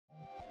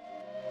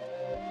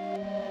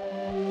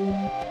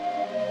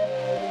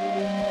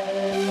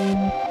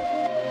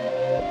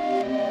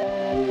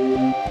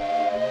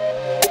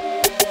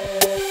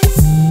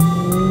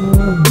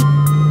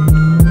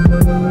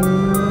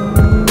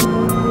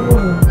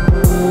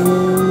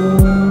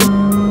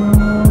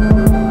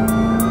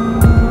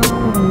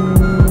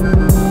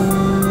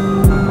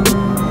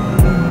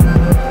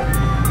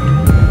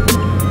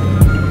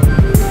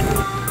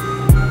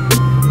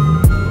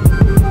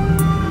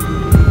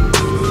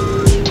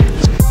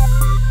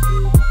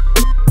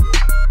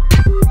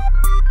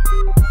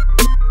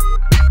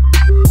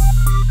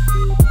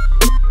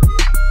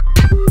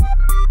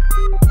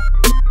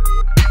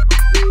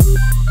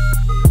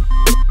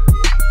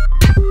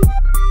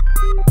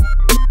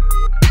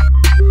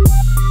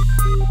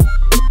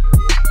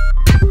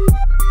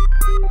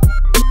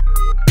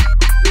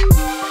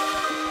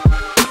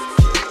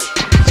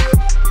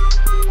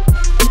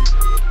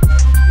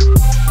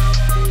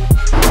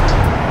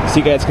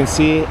you guys can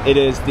see, it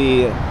is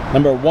the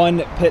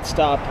 #1 pit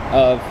stop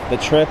of the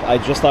trip. I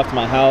just left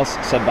my house,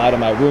 said bye to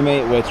my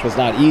roommate, which was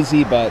not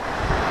easy, but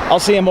I'll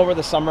see him over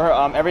the summer.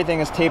 Everything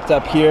is taped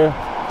up here.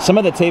 Some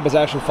of the tape has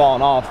actually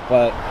fallen off,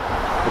 but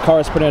the car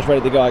is pretty much ready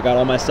to go. I got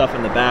all my stuff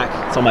in the back.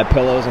 It's all my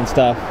pillows and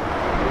stuff.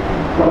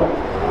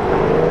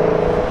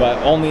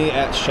 But only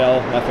at Shell,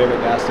 my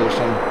favorite gas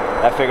station.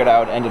 I figured I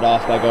would end it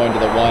off by going to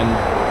the one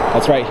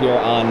that's right here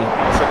on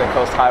Pacific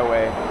Coast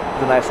Highway.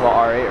 It's a nice little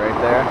R8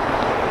 right there.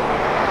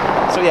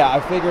 So yeah, I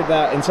figured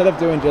that instead of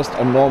doing just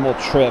a normal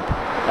trip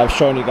of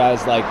showing you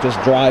guys like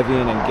just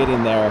driving and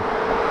getting there,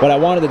 what I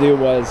wanted to do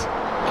was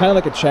kind of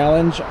like a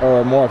challenge,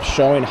 or more of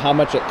showing how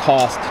much it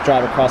costs to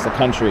drive across the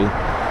country.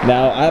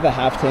 Now, I have a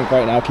half tank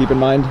right now, keep in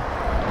mind.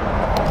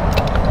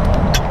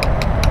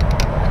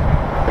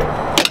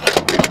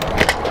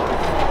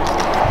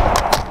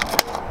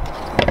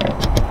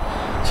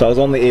 So I was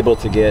only able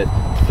to get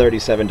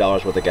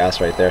 $37 worth of gas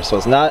right there. So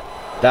it's not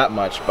that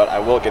much, but I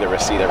will get a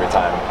receipt every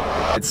time.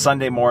 It's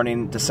Sunday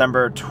morning,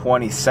 December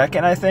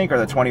 22nd, I think, or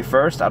the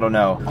 21st, I don't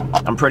know.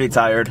 I'm pretty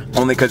tired,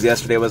 only because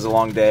yesterday was a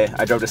long day.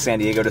 I drove to San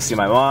Diego to see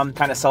my mom.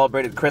 Kind of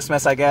celebrated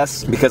Christmas, I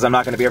guess, because I'm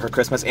not going to be here for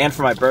Christmas, and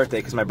for my birthday,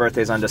 because my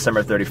birthday's on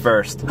December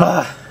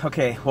 31st.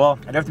 Okay, well,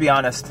 I have to be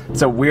honest.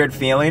 It's a weird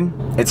feeling.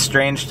 It's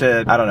strange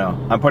to, I don't know.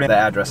 I'm putting the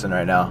address in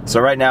right now.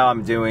 So right now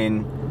I'm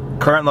doing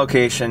current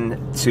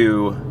location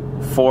to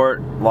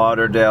Fort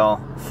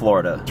Lauderdale,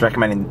 Florida. It's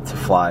recommending to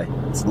fly.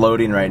 It's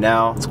loading right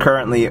now. It's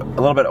currently a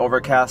little bit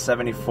overcast,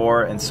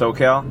 74 in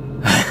SoCal.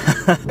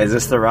 Is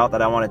this the route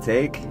that I want to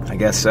take? I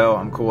guess so.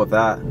 I'm cool with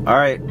that. All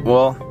right,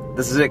 well,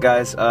 this is it,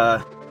 guys.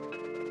 Now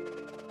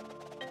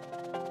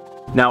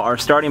our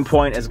starting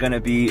point is going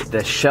to be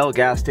the Shell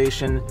gas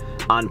station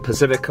on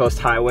Pacific Coast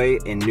Highway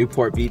in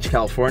Newport Beach,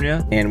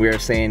 California. And we are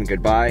saying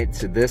goodbye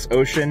to this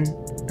ocean,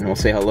 and we'll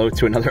say hello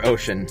to another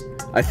ocean.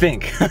 I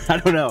think. I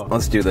don't know.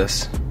 Let's do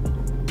this.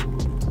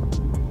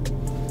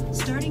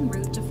 Starting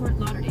route to Fort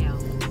Lauderdale.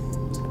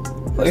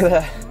 Look at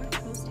that.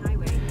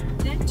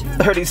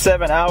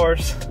 37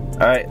 hours.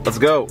 All right, let's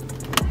go.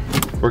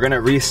 We're gonna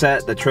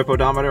reset the trip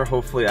odometer.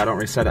 Hopefully I don't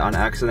reset it on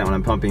accident when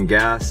I'm pumping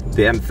gas.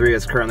 The M3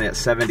 is currently at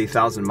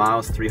 70,000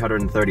 miles,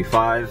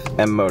 335.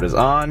 M mode is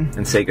on,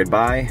 and say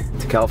goodbye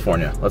to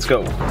California. Let's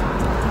go.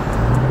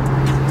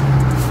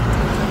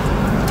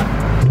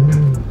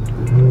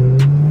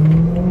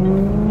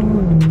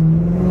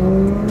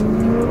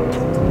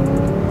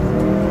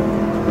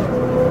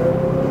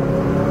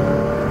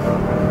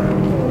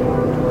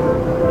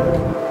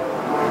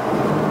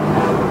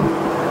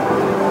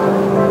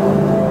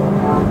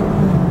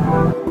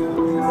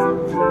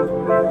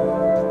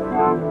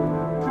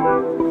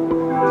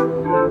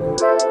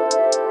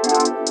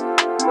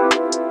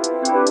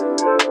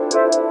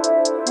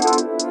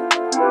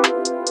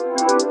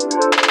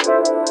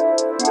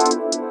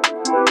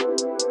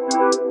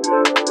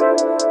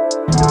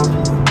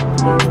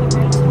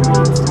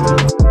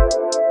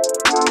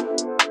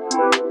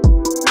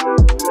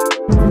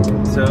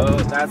 So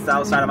that's the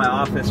outside of my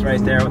office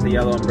right there with the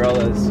yellow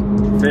umbrellas,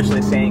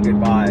 officially saying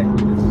goodbye.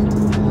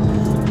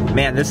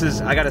 Man, this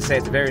is, I gotta say,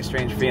 it's a very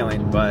strange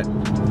feeling, but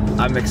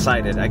I'm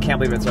excited. I can't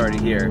believe it's already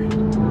here. Use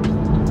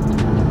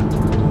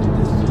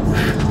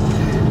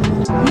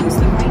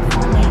the right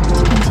four lane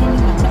to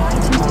continue into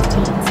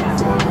I-215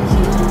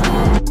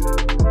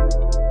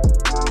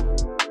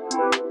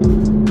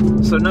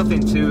 south. So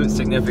nothing too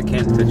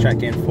significant to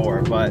check in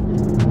for, but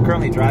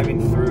currently driving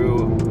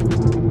through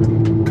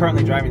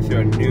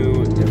a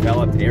new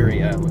developed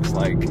area. It looks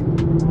like,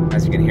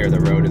 as you can hear, the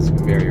road is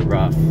very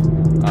rough.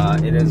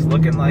 It is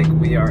looking like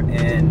we are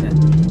in,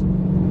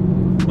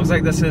 looks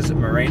like this is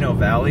Moreno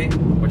Valley,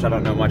 which I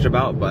don't know much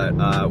about, but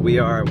we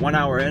are 1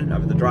 hour in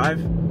of the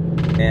drive,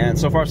 and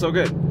so far so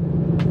good.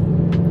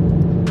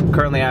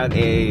 Currently at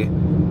a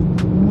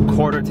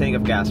quarter tank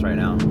of gas right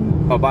now.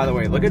 Oh, by the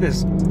way, look at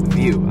this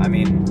view. I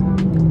mean,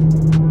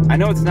 I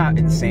know it's not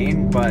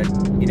insane, but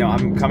you know,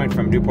 I'm coming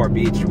from Newport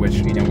Beach, which,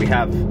 you know, we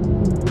have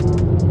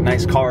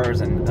nice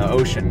cars and the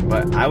ocean,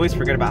 but I always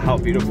forget about how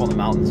beautiful the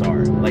mountains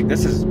are. Like,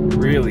 this is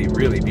really,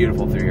 really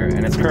beautiful through here,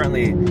 and it's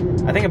currently,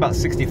 I think, about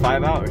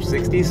 65 out or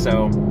 60,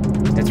 so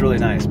it's really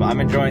nice. But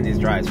I'm enjoying these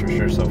drives for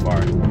sure so far.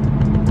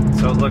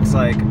 So it looks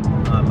like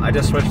I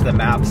just switched the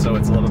map so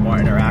it's a little bit more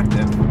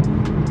interactive,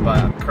 but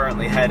I'm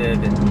currently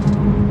headed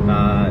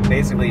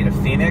basically to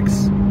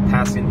Phoenix,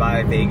 passing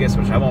by Vegas,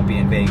 which I won't be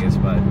in Vegas,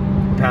 but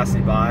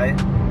passing by,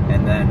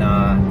 and then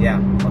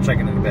yeah, I'll check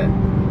in a bit.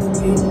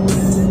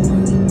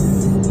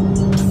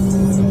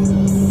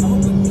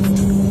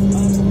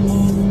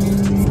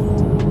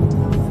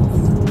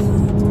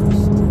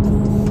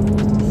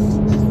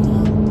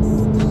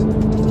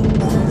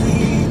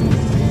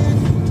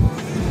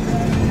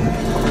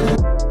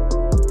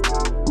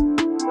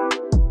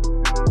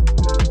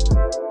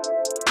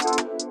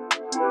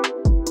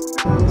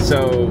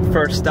 So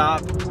first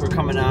stop, we're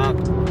coming up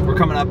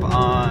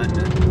on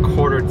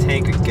quarter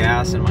tank of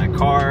gas in my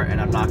car, and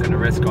I'm not going to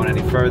risk going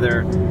any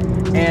further.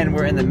 And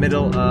we're in the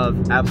middle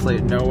of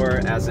absolute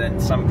nowhere, as in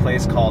some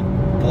place called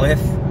Blythe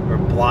or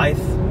Blythe.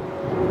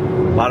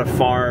 A lot of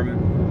farm.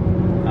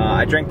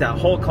 I drank that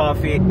whole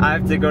coffee. I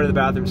have to go to the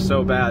bathroom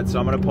so bad, so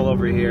I'm gonna pull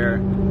over here,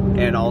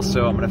 and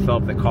also I'm gonna fill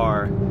up the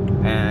car,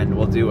 and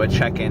we'll do a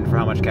check-in for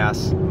how much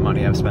gas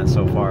money I've spent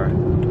so far.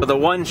 But the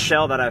one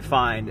Shell that I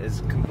find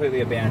is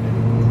completely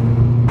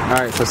abandoned. All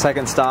right, so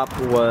second stop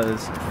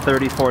was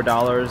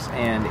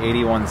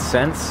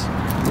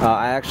 $34.81.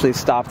 I actually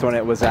stopped when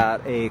it was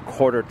at a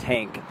quarter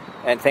tank,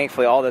 and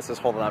thankfully all this is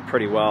holding up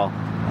pretty well.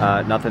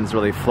 Nothing's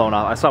really flown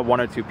off. I saw one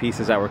or two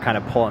pieces that were kind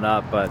of pulling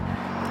up, but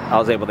I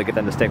was able to get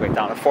them to stay back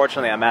down.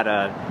 Unfortunately, I'm at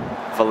a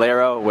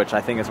Valero, which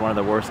I think is one of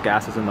the worst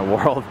gases in the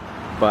world.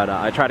 But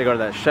I tried to go to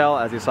that Shell.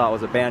 As you saw, it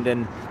was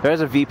abandoned. There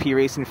is a VP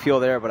Racing fuel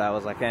there, but I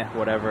was like, eh,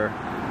 whatever.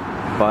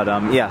 But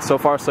yeah, so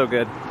far so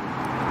good.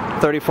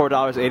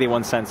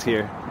 $34.81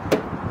 here.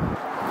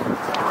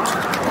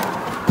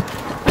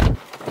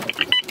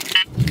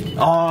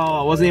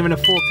 Oh, it wasn't even a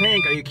full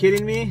tank. Are you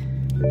kidding me?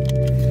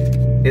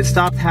 It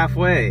stopped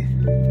halfway.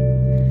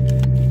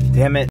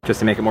 Damn it. Just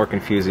to make it more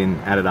confusing,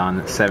 added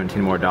on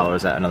 $17 more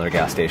at another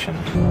gas station.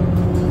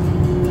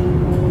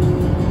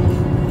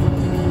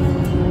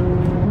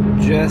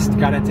 Just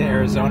got into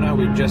Arizona.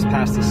 We just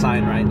passed a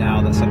sign right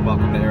now that said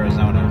welcome to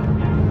Arizona.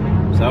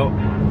 So,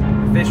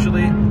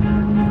 officially,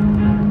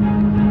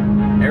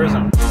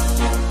 Arizona.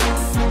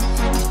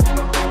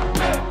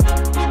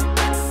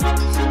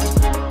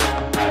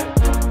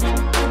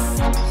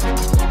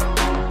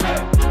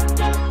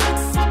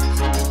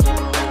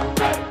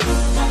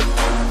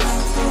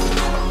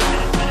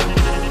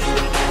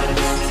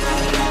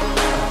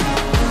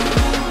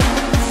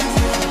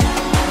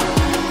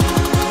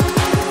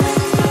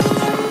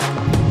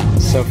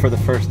 So for the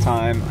first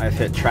time, I've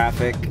hit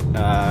traffic.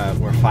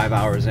 We're 5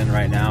 hours in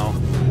right now,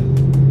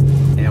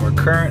 and we're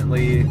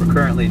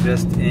currently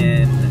just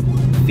in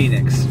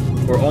Phoenix.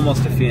 We're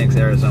almost to Phoenix,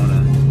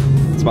 Arizona.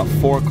 It's about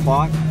 4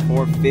 o'clock,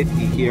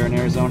 4:50 here in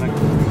Arizona.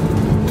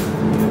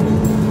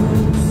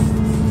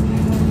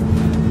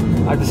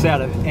 I have to say, out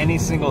of any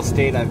single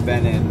state I've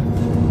been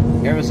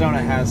in,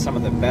 Arizona has some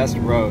of the best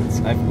roads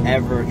I've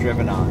ever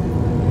driven on.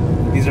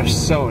 These are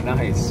so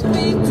nice.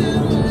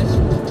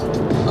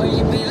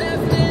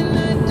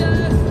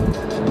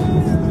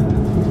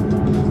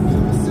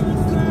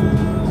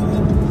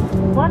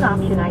 One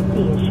option I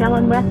see is Shell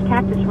and West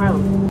Cactus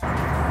Road.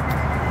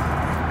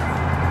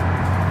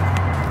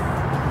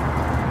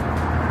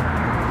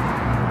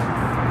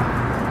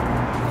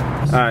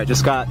 Alright,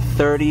 just got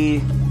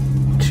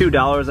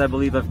 $32, I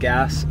believe, of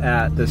gas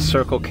at the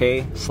Circle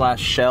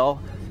K/Shell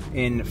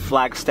in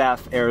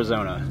Flagstaff,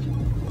 Arizona.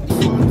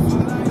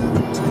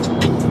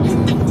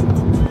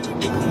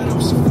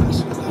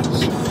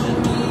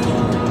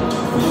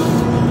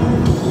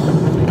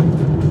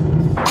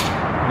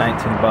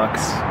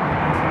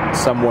 $19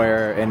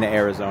 somewhere in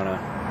Arizona.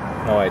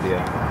 No idea.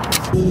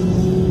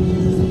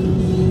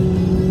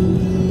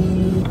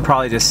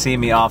 Probably just see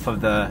me off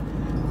of the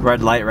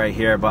red light right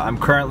here, but I'm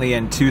currently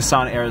in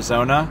Tucson,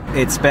 Arizona.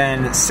 It's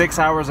been 6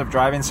 hours of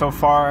driving so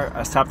far.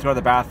 I stopped to go to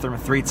the bathroom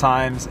 3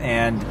 times,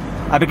 and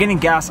I've been getting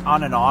gas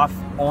on and off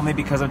only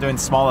because I'm doing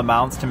small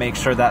amounts to make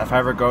sure that if I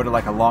ever go to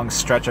like a long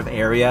stretch of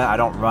area, I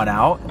don't run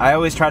out. I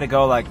always try to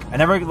go I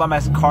never let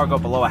my car go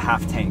below a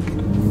half tank.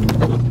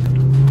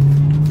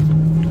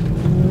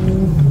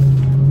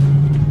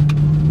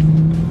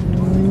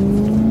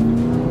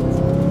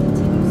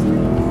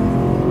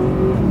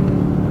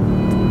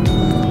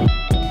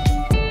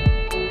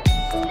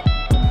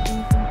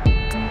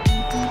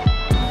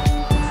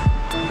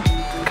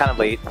 Kind of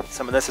late.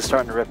 Some of this is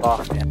starting to rip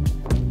off, man.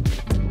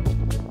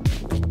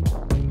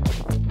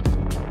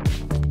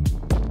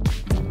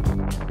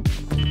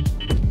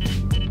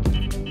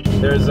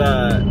 There's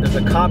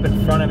a cop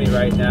in front of me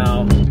right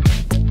now.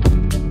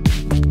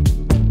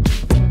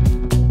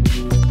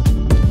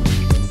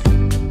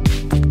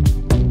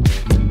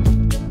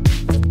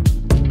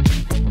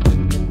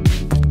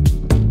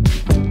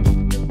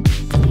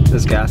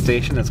 This gas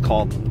station is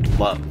called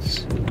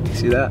Love's. You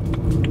see that?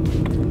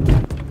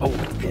 Oh,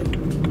 shit.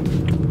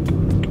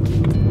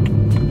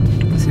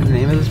 See the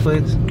name of this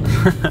place?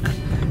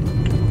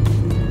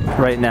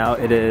 Right now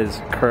it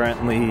is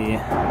currently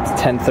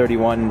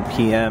 10:31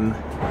 p.m.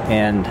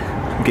 and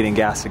I'm getting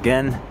gas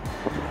again.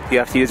 You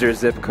have to use your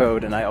zip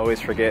code, and I always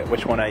forget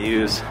which one I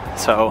use,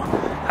 so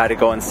I had to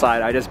go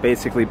inside. I just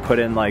basically put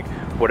in like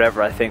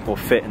whatever I think will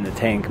fit in the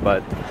tank,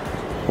 but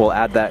we'll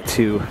add that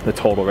to the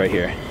total right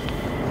here.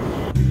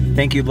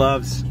 Thank you,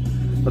 Loves.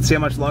 Let's see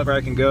how much longer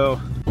I can go.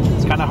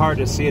 It's kind of hard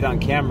to see it on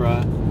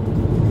camera,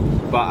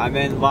 but I'm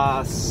in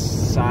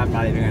I'm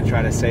not even gonna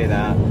try to say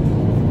that.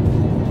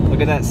 Look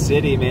at that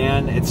city,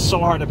 man. It's so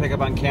hard to pick up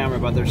on camera,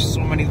 but there's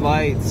so many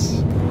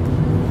lights.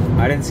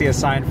 I didn't see a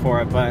sign for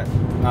it, but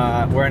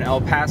we're in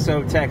El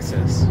Paso,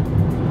 Texas.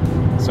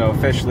 So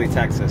officially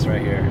Texas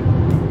right here.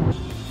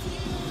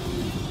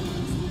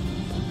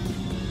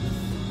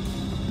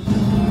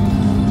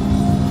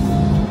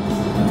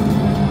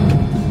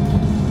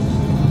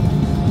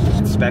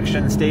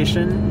 Inspection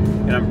station,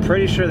 and I'm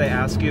pretty sure they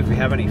ask you if you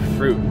have any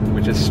fruit,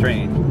 which is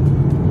strange.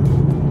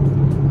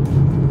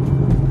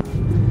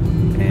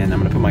 And I'm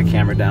gonna put my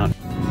camera down.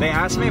 They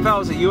asked me if I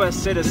was a US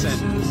citizen.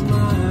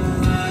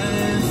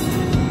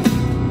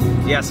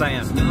 Yes, I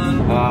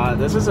am.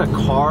 This is a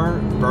car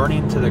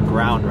burning to the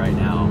ground right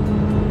now.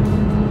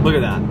 Look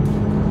at that.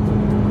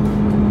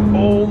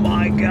 Oh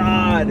my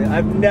God,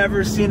 I've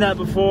never seen that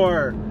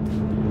before.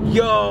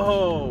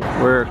 Yo!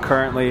 We're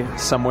currently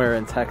somewhere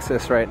in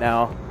Texas right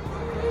now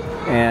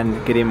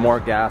and getting more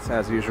gas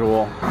as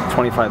usual,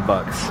 25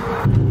 bucks.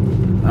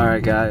 All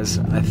right guys,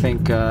 I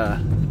think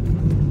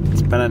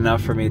it's been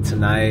enough for me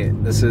tonight.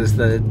 This is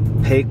the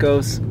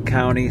Pecos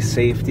County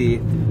Safety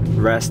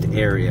Rest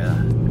Area.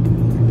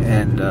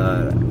 And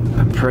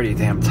I'm pretty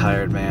damn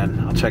tired, man.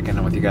 I'll check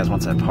in with you guys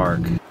once I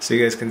park. So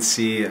you guys can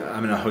see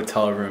I'm in a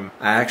hotel room.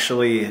 I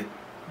actually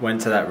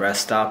went to that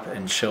rest stop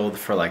and chilled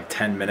for like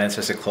 10 minutes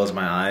just to close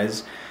my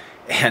eyes.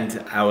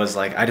 And I was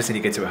like, I just need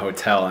to get to a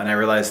hotel. And I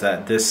realized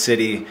that this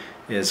city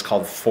is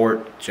called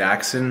Fort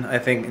Jackson, I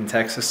think, in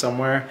Texas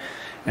somewhere.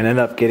 And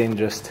ended up getting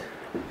just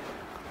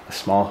a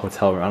small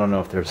hotel room. I don't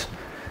know if there's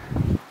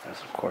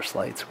of course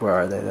lights. Where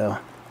are they though?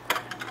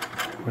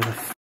 Where the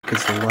f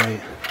is the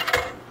light?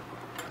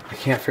 I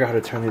can't figure out how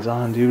to turn these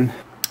on, dude.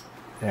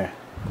 There.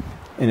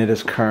 And it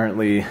is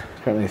currently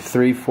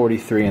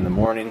 3:43 in the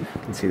morning.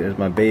 You can see there's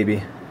my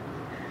baby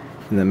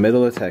in the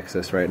middle of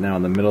Texas right now,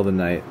 in the middle of the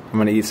night. I'm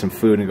gonna eat some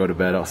food and go to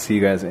bed. I'll see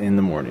you guys in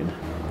the morning.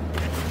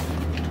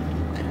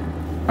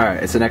 All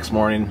right, it's the next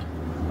morning.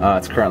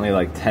 It's currently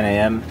like 10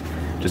 a.m.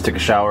 Just took a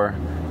shower.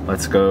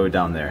 Let's go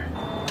down there.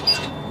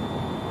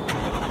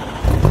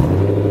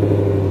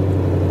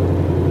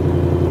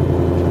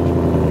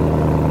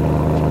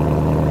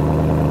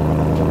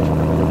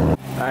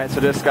 So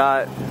just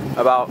got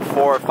about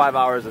 4 or 5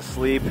 hours of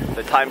sleep.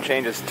 The time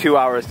change is 2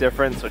 hours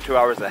different, so 2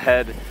 hours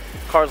ahead.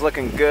 Car's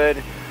looking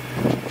good.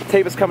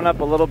 Tape is coming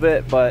up a little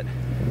bit, but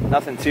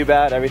nothing too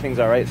bad. Everything's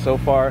all right so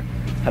far.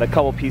 Had a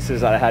couple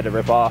pieces that I had to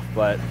rip off,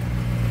 but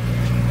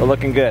we're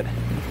looking good.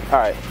 All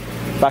right,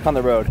 back on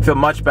the road. Feel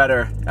much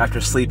better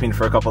after sleeping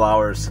for a couple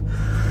hours.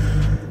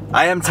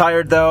 I am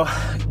tired though.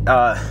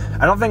 I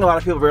don't think a lot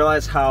of people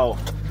realize how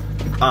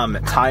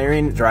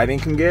tiring driving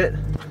can get.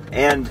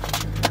 And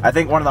I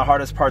think one of the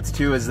hardest parts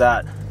too is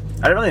that, I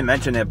didn't really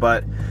mention it,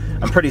 but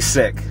I'm pretty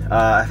sick.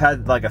 I've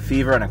had like a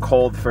fever and a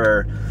cold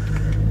for,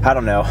 I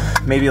don't know,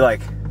 maybe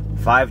like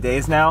 5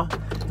 days now.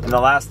 And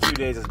the last 2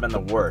 days has been the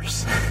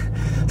worst.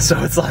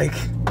 So it's like,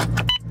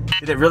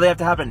 did it really have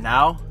to happen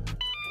now?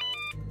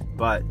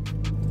 But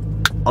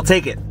I'll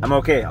take it, I'm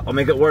okay, I'll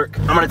make it work.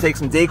 I'm gonna take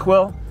some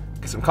Dayquil,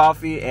 get some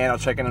coffee, and I'll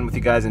check in with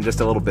you guys in just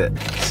a little bit.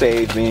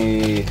 Save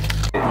me.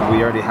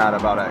 We already had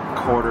about a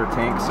quarter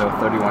tank, so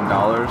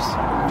 $31.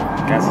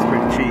 Gas is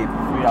pretty cheap,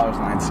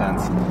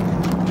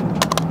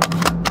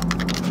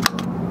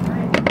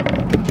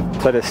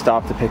 $3.09. So I just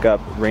stopped to pick up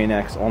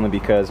Rain-X only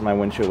because my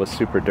windshield was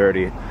super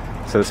dirty.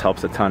 So this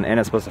helps a ton, and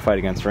it's supposed to fight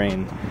against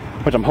rain,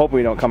 which I'm hoping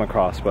we don't come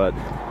across, but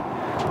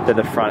they're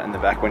the front and the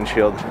back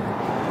windshield.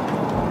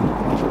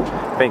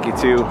 Thank you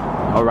to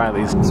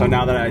O'Reilly's. So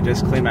now that I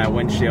just cleaned my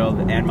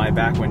windshield and my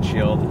back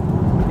windshield,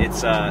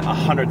 it's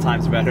 100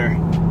 times better.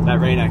 That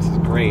Rain-X is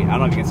great. I don't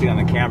know if you can see it on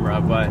the camera,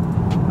 but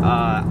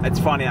it's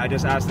funny. I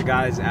just asked the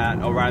guys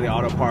at O'Reilly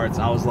Auto Parts.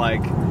 I was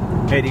like,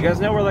 hey, do you guys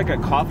know where like a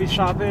coffee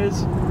shop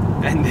is?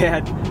 And they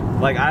had,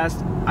 like, I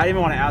didn't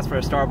even want to ask for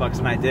a Starbucks,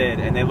 and I did.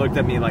 And they looked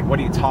at me like, what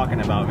are you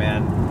talking about,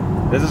 man?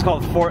 This is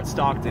called Fort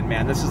Stockton,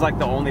 man. This is like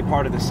the only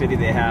part of the city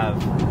they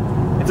have.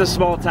 It's a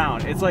small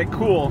town. It's like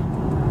cool.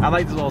 I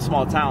like these little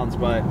small towns,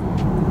 but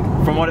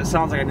from what it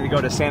sounds like, I need to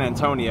go to San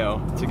Antonio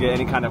to get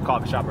any kind of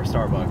coffee shop or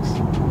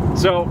Starbucks.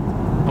 So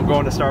I'm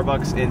going to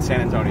Starbucks in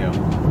San Antonio.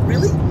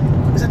 Really?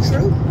 Is it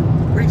true?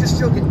 Or are you just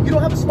joking? You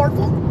don't have a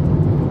smartphone?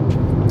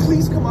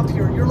 Please come up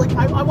here. You're like,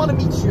 I want to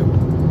meet you.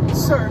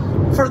 Sir,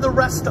 for the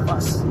rest of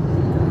us.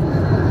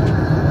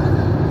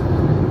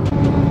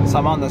 So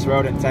I'm on this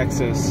road in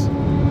Texas,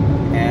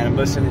 and I'm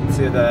listening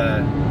to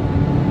the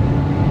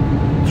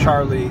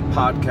Charlie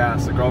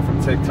podcast, the girl from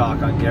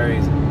TikTok, on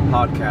Gary's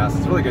podcast.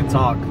 It's really good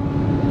talk,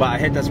 but I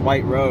hit this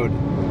white road. I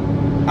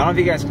don't know if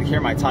you guys can hear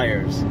my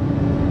tires.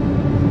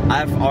 I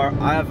have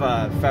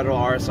Federal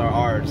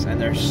RSRRs, and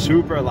they're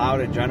super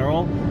loud in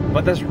general,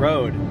 but this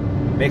road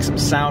makes them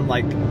sound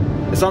like,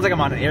 it sounds like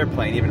I'm on an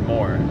airplane even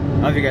more. I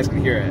don't know if you guys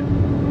can hear it.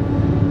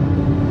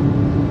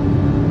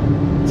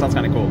 Sounds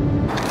kind of cool.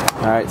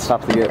 All right,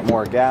 stopped to get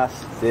more gas.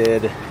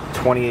 Did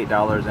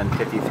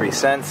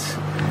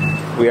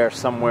 $28.53. We are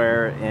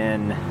somewhere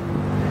in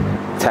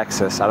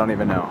Texas. I don't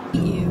even know.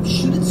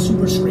 Shoot it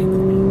super straight with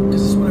me,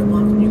 because this is what I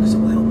want from you, because it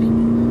will help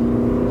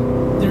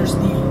people. There's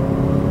the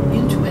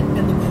into it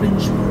and the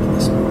cringe part of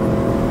this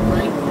movie,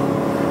 right?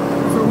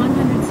 For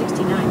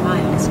 169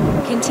 miles,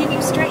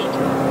 continue straight.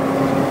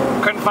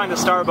 Couldn't find a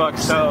Starbucks,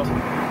 so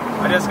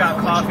I just got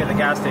coffee at the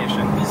gas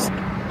station.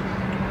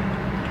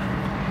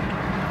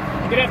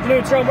 Good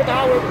afternoon, Trump with the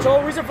Highway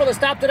Patrol. Reason for the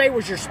stop today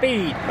was your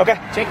speed. Okay.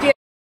 Check the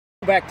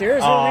back there.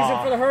 Is there a reason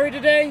for the hurry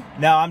today?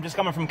 No, I'm just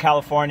coming from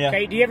California.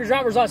 Okay, do you have your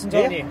driver's license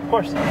on you? Yeah, of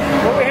course. Where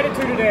are we headed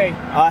to today?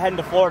 Heading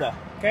to Florida.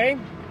 Okay.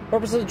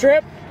 Purpose of the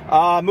trip?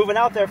 Moving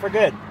out there for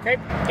good. Okay.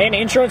 And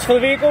insurance for the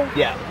vehicle?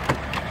 Yeah.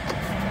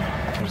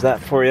 There's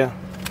that for you.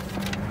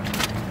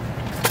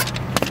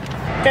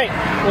 Okay,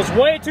 was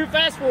way too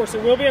fast for us.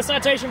 It will be a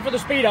citation for the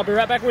speed. I'll be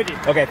right back with you.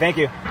 Okay, thank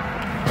you. All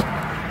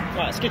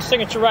right, let's get your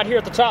signature right here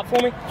at the top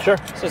for me. Sure.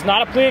 This is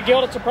not a plea of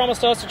guilt. It's a promise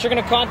to us that you're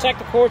going to contact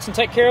the courts and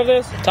take care of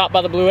this. Top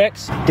by the blue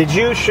X. Did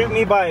you shoot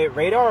me by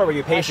radar or were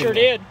you pacing? I sure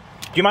me? did.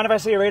 Do you mind if I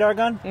see a radar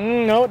gun?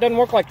 No, it doesn't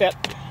work like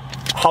that.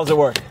 How's it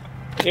work?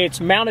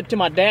 It's mounted to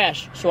my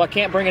dash, so I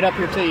can't bring it up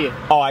here to you.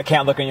 Oh, I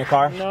can't look in your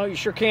car? No, you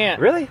sure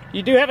can't. Really?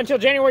 You do have until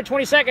January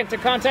 22nd to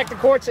contact the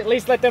courts. At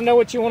least let them know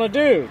what you want to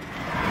do.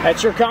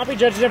 That's your copy.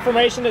 Judge's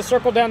information is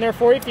circled down there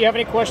for you. If you have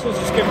any questions,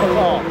 just give them a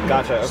call.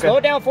 Gotcha, okay. Slow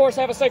it down for us.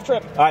 Have a safe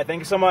trip. All right,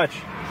 thank you so much.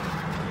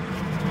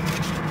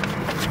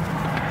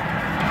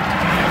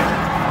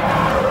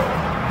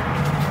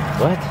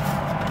 What?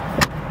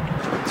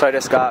 So I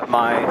just got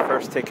my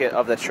first ticket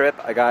of the trip.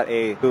 I got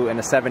a boo and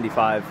a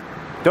 75.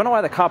 Don't know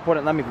why the cop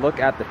wouldn't let me look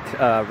at the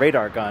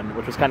radar gun,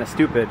 which was kind of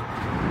stupid.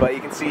 But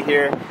you can see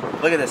here,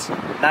 look at this,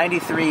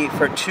 93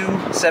 for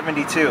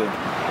 272.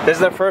 This is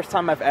the first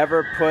time I've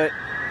ever put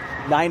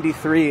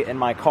 93 in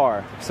my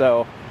car.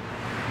 So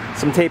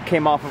some tape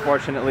came off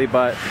unfortunately,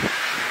 but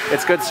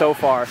it's good so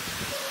far.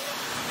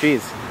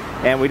 Jeez.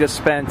 And we just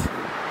spent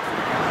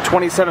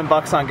 27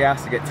 bucks on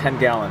gas to get 10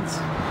 gallons.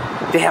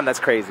 Damn, that's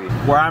crazy.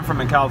 Where I'm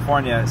from in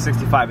California,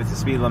 65 is the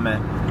speed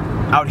limit.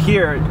 Out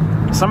here,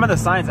 some of the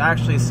signs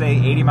actually say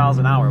 80 miles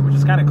an hour, which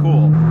is kind of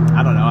cool.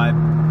 I don't know, I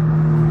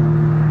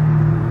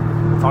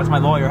talk to my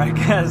lawyer, I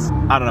guess.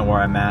 I don't know where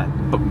I'm at.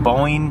 But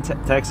Boerne,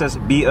 Texas,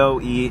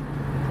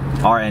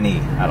 B-O-E-R-N-E.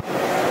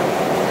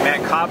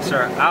 Man, cops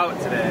are out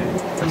today.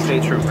 It's a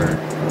state trooper.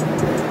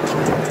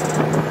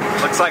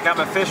 Looks like I'm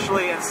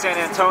officially in San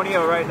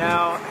Antonio right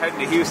now, heading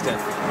to Houston.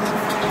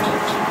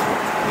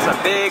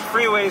 Some big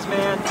freeways,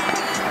 man.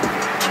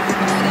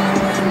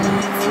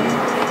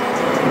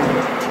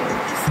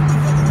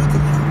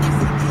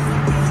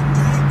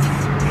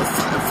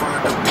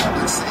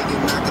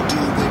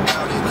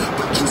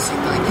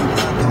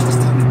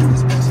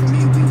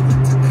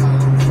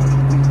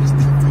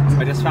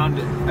 I just found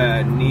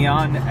a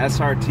Neon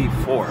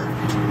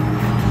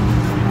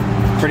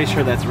SRT4. Pretty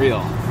sure that's real.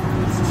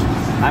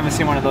 I haven't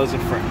seen one of those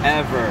in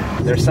forever.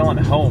 They're selling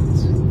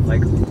homes,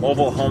 like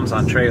mobile homes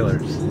on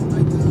trailers.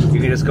 You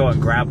can just go and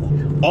grab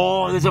them.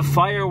 Oh, there's a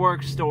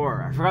fireworks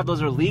store. I forgot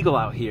those are legal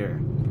out here.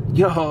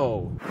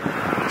 Yo.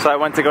 So I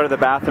went to go to the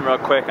bathroom real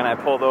quick and I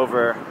pulled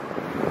over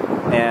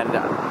and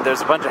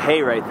there's a bunch of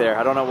hay right there.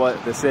 I don't know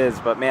what this is,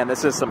 but man,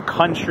 this is some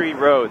country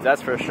roads,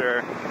 that's for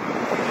sure.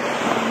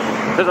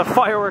 There's a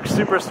fireworks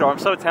superstore. I'm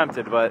so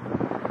tempted, but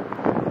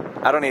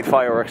I don't need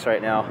fireworks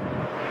right now.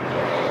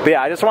 But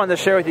yeah, I just wanted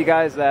to share with you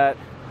guys that,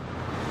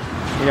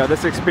 you know,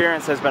 this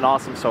experience has been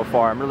awesome so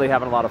far. I'm really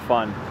having a lot of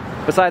fun.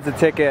 Besides the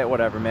ticket,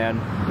 whatever, man.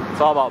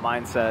 It's all about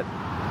mindset.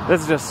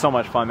 This is just so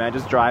much fun, man.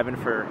 Just driving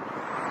for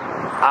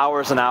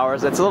hours and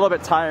hours. It's a little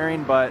bit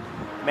tiring, but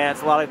man,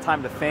 it's a lot of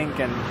time to think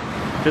and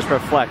just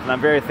reflect. And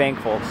I'm very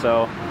thankful.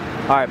 So, all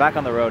right, back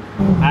on the road.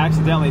 I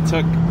accidentally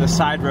took the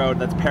side road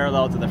that's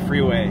parallel to the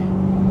freeway.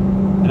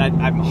 And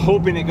I'm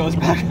hoping it goes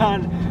back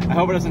on. I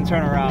hope it doesn't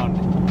turn around.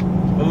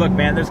 But look,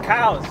 man, there's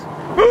cows.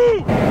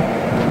 Woo!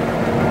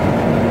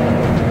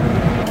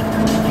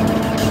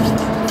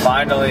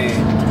 Finally,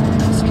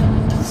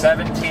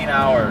 17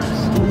 hours.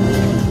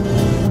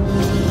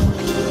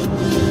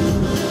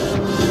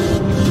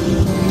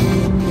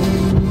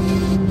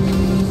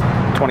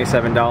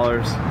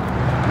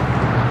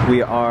 $27.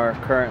 We are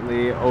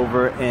currently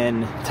over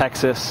in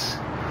Texas.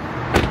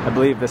 I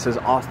believe this is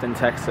Austin,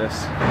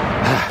 Texas.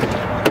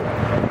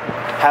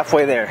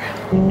 Halfway there.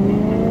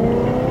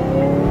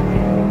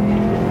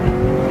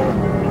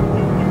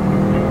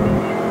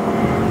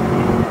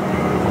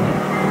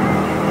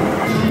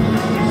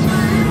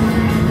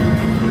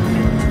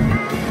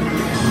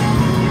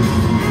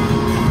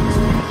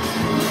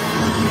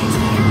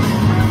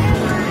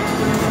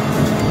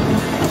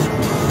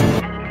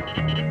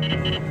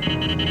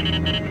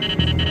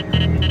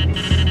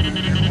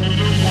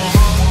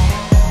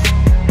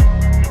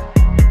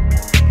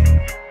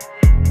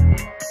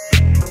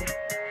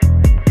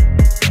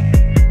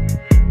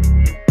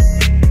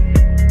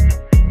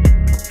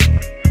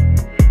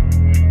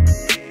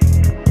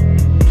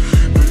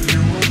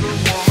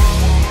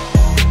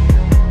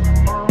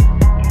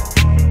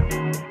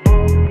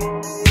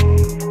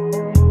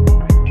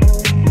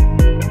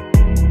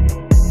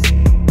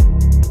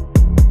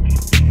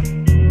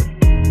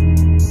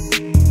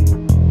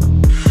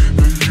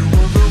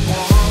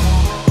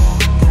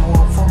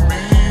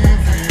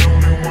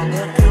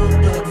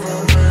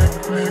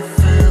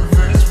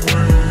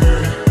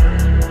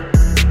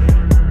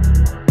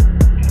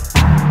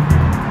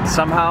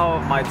 Somehow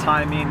my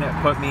timing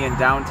put me in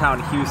downtown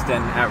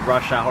Houston at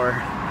rush hour.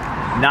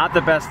 Not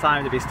the best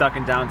time to be stuck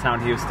in downtown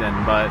Houston,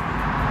 but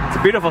it's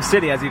a beautiful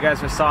city as you guys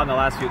just saw in the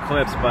last few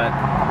clips, but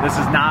this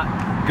is not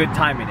good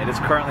timing. It is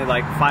currently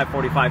like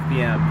 5:45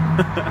 p.m.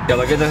 Yeah,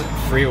 look at the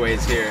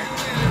freeways here.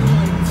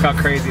 Look how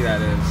crazy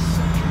that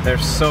is.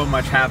 There's so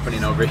much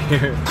happening over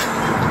here.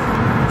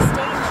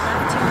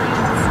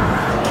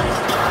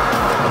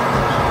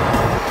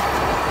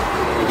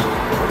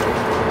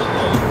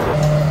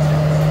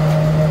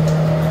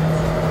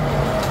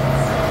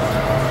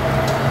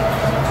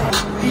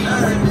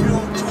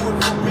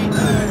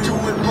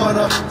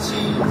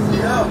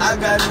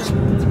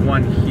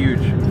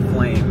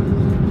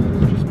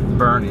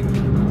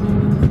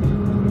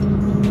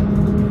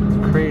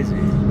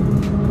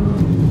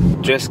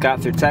 Just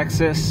got through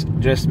Texas,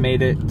 just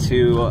made it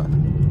to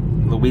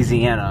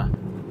Louisiana,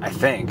 I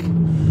think.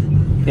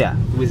 Yeah,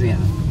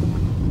 Louisiana.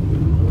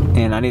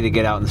 And I need to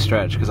get out and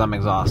stretch because I'm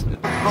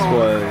exhausted. This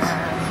was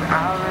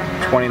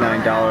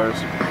 $29.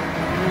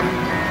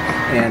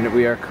 And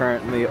we are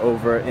currently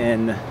over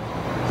in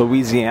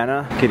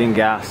Louisiana getting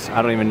gas.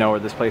 I don't even know where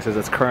this place is.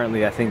 It's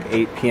currently, I think,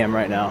 8 p.m.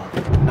 right now.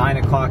 9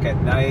 o'clock at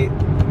night.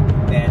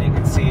 And you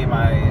can see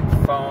my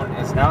phone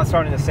is now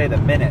starting to say the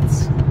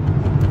minutes.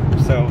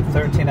 So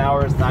 13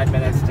 hours, 9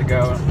 minutes to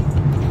go. I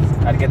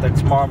had to get there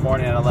tomorrow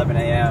morning at 11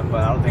 a.m.,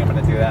 but I don't think I'm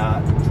gonna do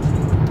that.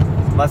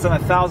 Less than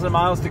 1,000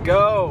 miles to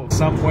go.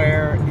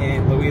 Somewhere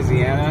in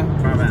Louisiana.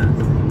 Where I'm at.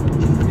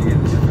 Yeah,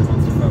 this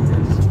wants to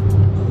focus.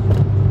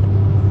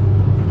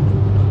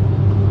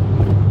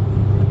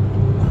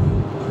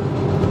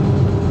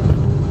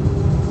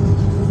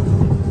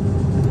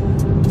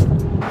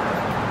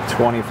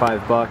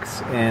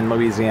 $25 in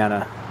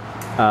Louisiana.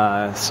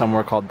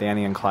 Somewhere called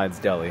Danny and Clyde's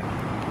Deli.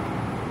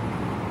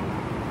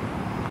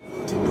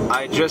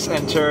 I just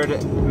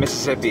entered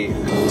Mississippi.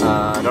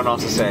 I don't know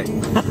what to say.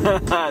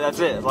 That's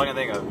it, that's all I can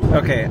think of.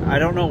 Okay, I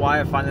don't know why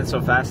I find it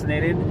so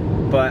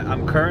fascinating, but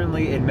I'm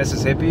currently in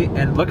Mississippi,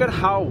 and look at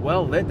how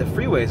well lit the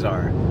freeways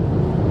are.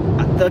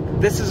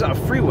 This is a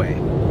freeway.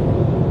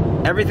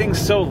 Everything's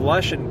so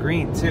lush and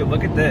green too.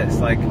 Look at this.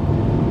 Like,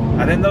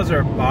 I think those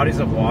are bodies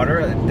of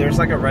water. There's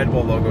like a Red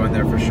Bull logo in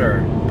there for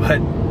sure.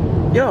 But,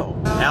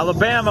 yo,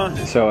 Alabama.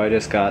 So I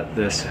just got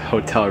this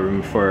hotel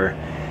room for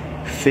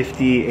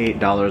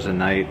 $58 a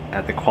night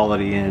at the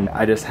Quality Inn.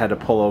 I just had to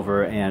pull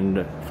over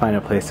and find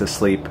a place to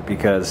sleep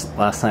because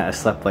last night I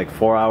slept like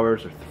 4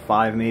 hours or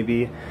 5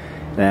 maybe,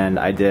 and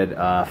I did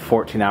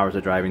 14 hours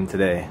of driving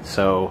today.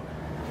 So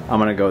I'm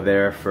gonna go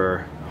there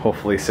for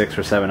hopefully 6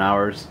 or 7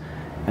 hours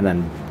and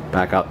then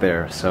back out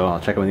there. So I'll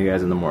check in with you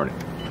guys in the morning.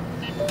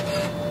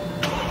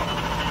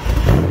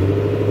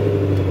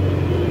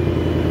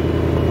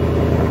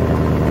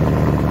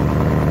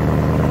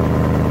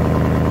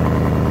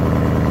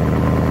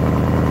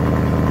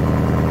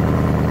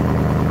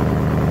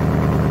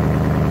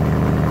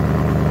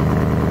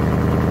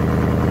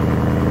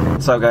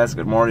 What's up, guys?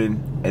 Good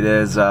morning. It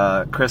is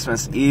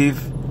Christmas Eve,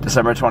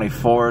 December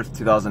 24th,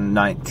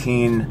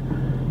 2019,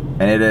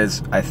 and it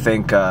is, I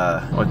think,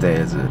 what day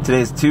is it?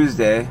 Today's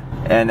Tuesday,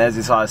 and as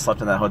you saw, I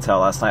slept in that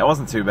hotel last night. It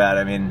wasn't too bad.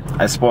 I mean,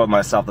 I spoiled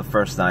myself the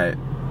first night,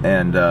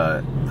 and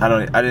I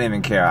didn't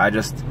even care.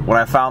 When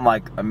I found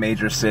like a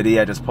major city,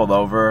 I just pulled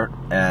over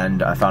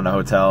and I found a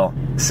hotel.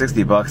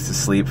 $60 to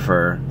sleep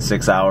for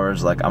 6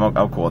 hours. Like, I'm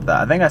cool with that.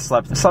 I think I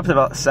slept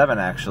about 7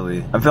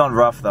 actually. I'm feeling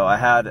rough though. I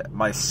had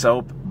my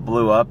soap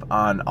blew up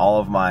on all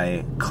of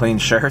my clean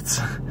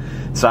shirts,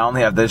 so I only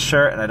have this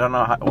shirt, and I don't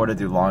know where to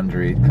do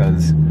laundry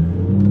because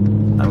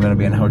I'm gonna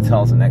be in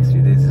hotels the next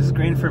few days. Is this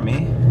green for me?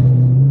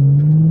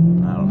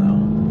 I don't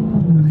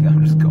know. Okay,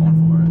 I'm just going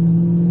for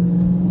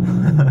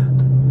it. I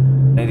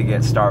need to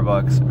get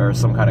Starbucks or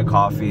some kind of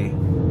coffee.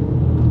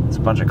 There's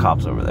a bunch of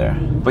cops over there.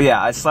 But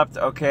yeah, I slept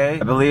okay.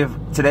 I believe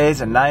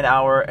today's a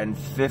 9-hour and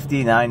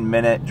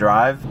 59-minute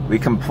drive. We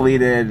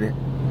completed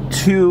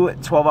 2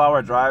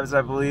 12-hour drives,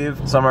 I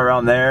believe, somewhere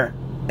around there.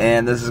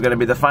 And this is gonna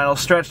be the final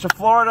stretch to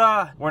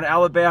Florida. We're in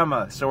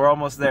Alabama, so we're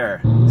almost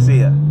there. See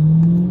ya.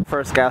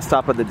 First gas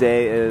stop of the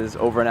day is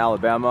over in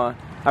Alabama.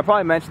 I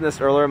probably mentioned this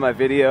earlier in my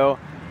video,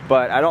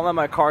 but I don't let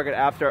my car get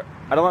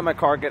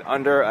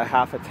under a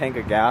half a tank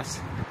of gas.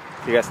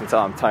 You guys can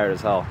tell I'm tired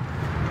as hell.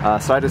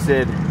 So I just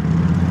did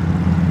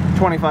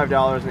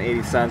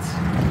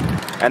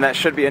 $25.80, and that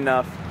should be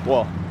enough.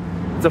 Well,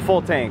 it's a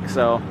full tank,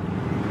 so.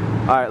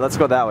 All right, let's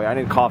go that way. I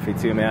need coffee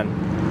too, man.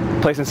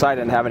 Place inside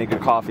didn't have any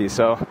good coffee,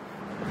 so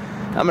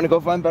I'm gonna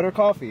go find better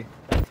coffee.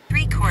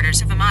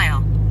 3/4 of a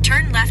mile.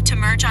 Turn left to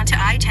merge onto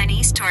I-10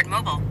 East toward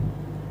Mobile.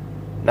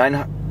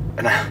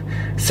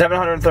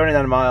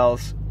 739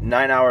 miles,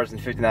 9 hours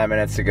and 59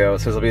 minutes to go.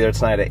 So it'll be there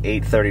tonight at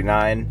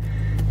 8:39.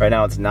 Right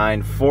now it's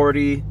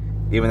 9:40,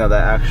 even though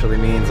that actually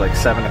means like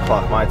 7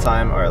 o'clock my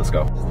time. All right, let's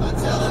go.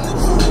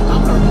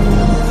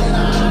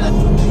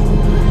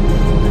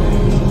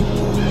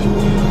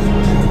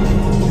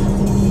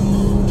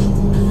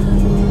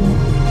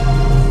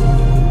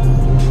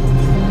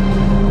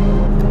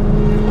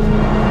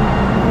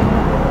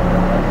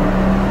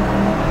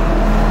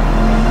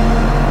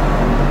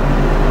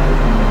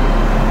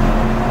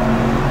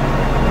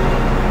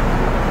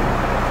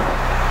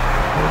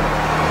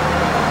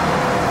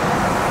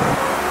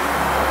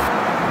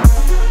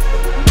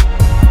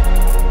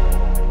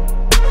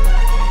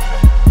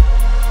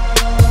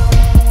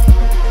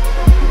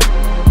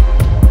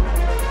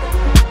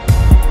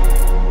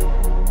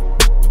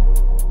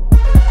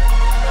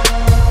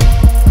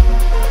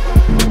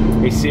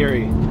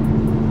 Siri,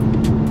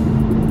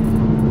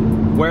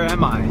 where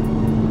am I?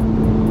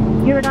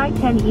 You're at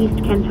I-10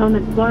 East,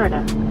 Cantonment,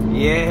 Florida.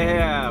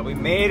 Yeah, we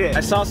made it. I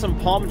saw some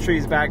palm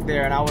trees back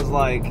there and I was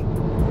like,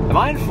 am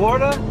I in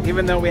Florida?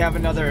 Even though we have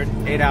another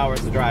 8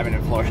 hours of driving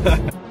in Florida.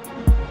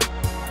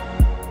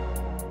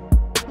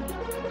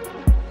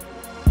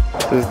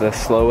 This is the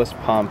slowest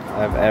pump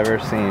I've ever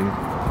seen.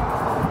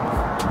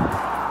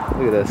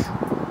 Look at this.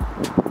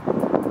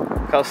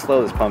 Look how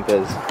slow this pump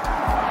is.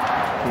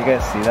 Can you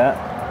guys see that?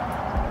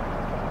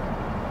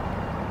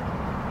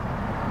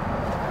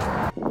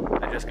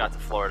 I just got to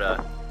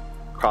Florida,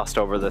 crossed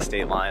over the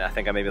state line. I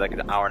think I'm maybe like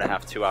an hour and a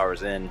half, 2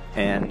 hours in,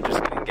 and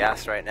just getting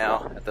gas right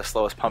now at the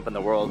slowest pump in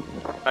the world.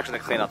 I'm actually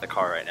gonna clean out the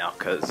car right now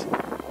because there's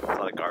a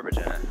lot of garbage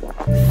in it.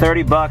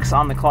 30 bucks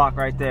on the clock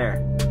right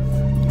there.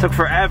 Took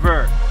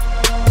forever.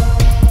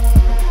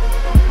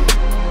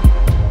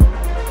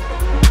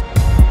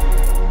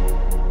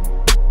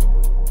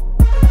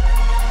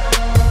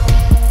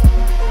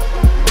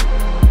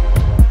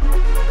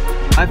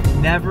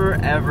 I've never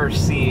ever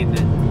seen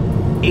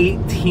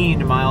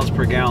 18 miles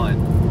per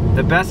gallon.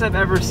 The best I've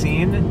ever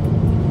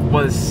seen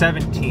was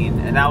 17,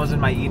 and that was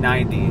in my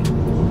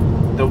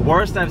E90. The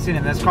worst I've seen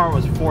in this car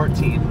was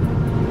 14,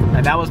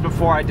 and that was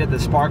before I did the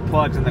spark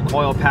plugs and the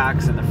coil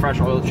packs and the fresh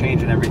oil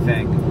change and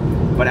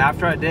everything. But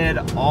after I did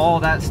all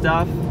that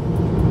stuff,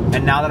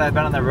 and now that I've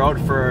been on the road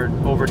for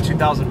over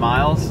 2,000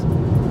 miles,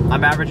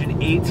 I'm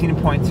averaging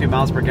 18.2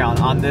 miles per gallon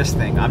on this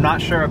thing. I'm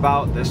not sure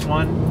about this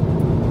one.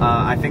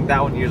 I think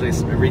that one usually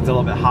reads a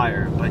little bit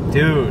higher, but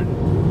dude,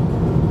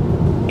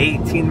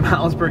 18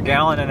 miles per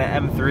gallon in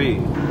an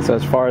M3. So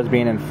as far as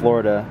being in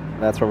Florida,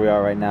 that's where we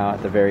are right now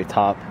at the very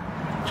top.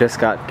 Just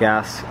got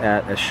gas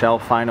at a Shell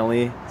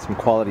finally, some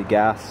quality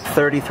gas.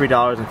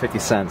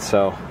 $33.50,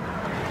 so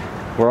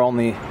we're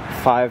only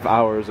 5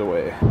 hours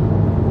away.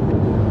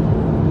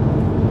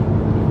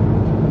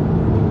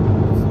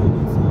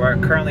 We're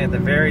currently at the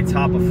very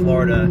top of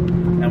Florida,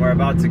 and we're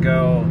about to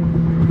go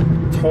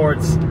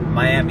towards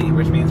Miami,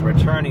 which means we're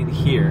turning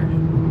here.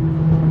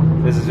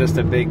 This is just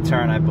a big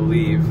turn, I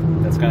believe,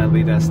 that's gonna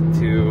lead us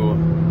to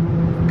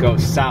go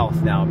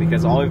south now,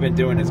 because all we've been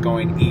doing is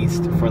going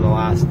east for the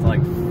last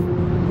like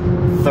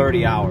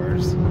 30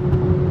 hours.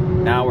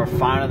 Now we're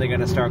finally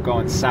gonna start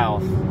going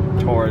south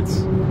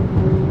towards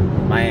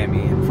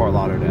Miami and Fort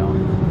Lauderdale.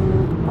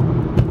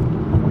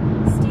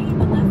 Stay in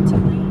the left 2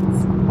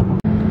 lanes.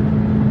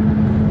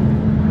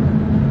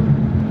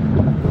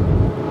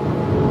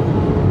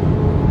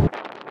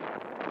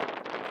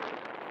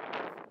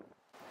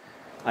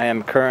 I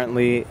am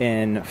currently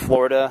in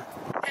Florida.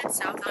 Head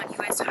south on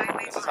US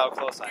Highway. This is how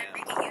close I am.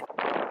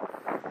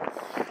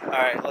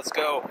 Alright, let's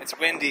go. It's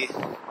windy.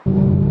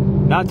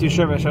 Not too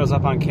sure if it shows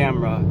up on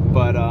camera,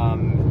 but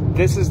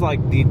this is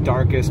like the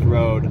darkest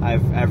road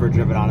I've ever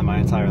driven on in my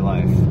entire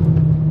life.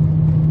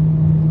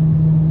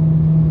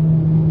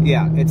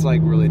 Yeah, it's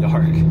like really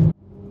dark.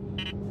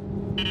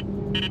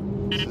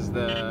 This is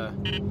the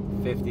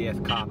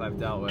 50th cop I've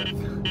dealt with.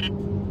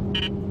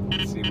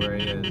 Let's see where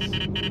he is.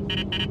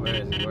 Where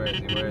is he? Where is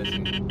he? Where is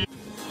he?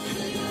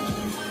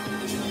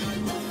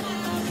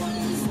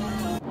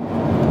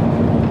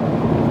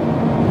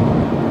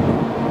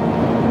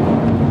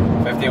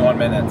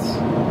 Minutes.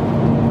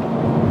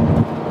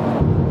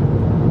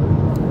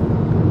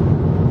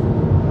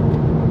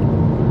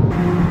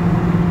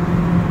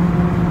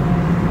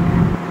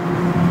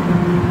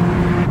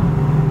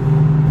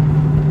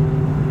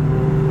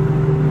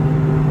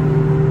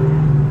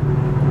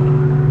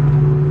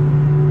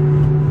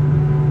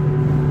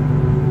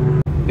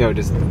 Yo,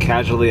 just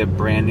casually a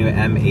brand new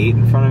M8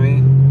 in front of me.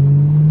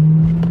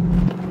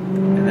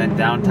 And then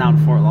downtown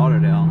Fort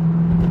Lauderdale.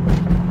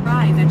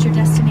 Arrive at your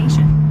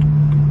destination.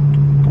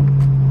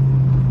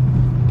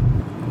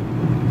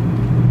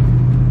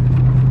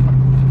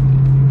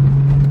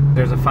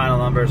 There's the final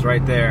numbers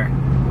right there.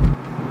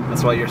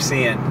 That's what you're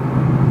seeing.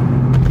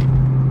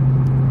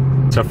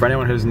 So for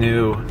anyone who's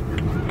new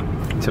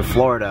to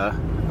Florida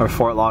or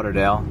Fort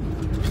Lauderdale,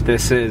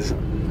 this is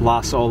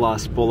Las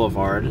Olas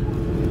Boulevard,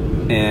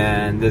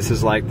 and this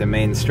is like the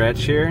main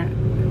stretch here.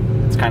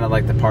 It's kind of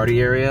like the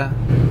party area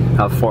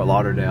of Fort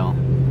Lauderdale,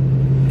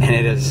 and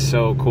it is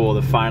so cool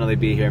to finally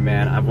be here,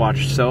 man. I've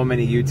watched so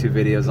many YouTube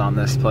videos on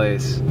this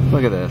place.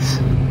 Look at this.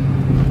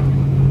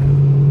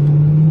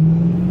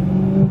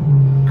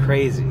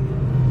 Crazy.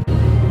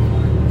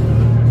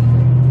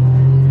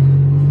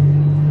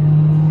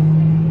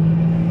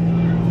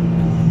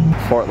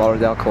 Fort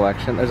Lauderdale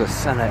collection. There's a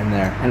Senna in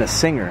there and a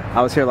Singer.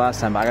 I was here last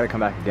time, but I gotta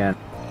come back again.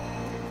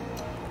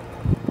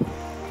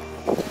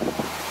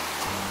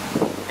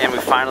 And we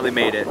finally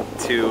made it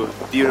to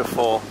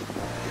beautiful.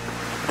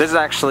 This is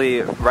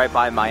actually right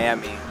by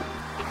Miami,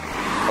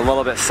 a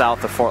little bit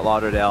south of Fort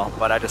Lauderdale,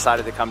 but I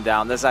decided to come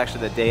down. This is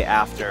actually the day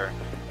after,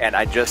 and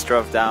I just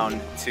drove down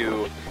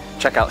to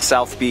check out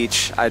South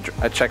Beach. I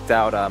checked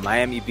out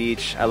Miami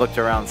Beach. I looked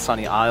around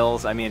Sunny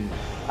Isles. I mean,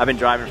 I've been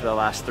driving for the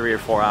last 3 or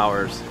 4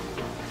 hours.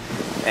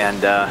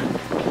 And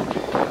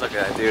look at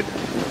that, dude.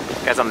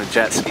 Guy's on the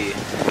jet ski.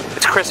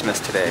 It's Christmas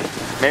today.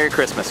 Merry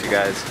Christmas, you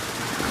guys.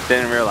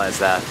 Didn't realize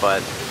that,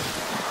 but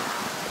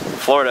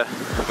Florida,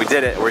 we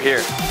did it. We're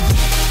here.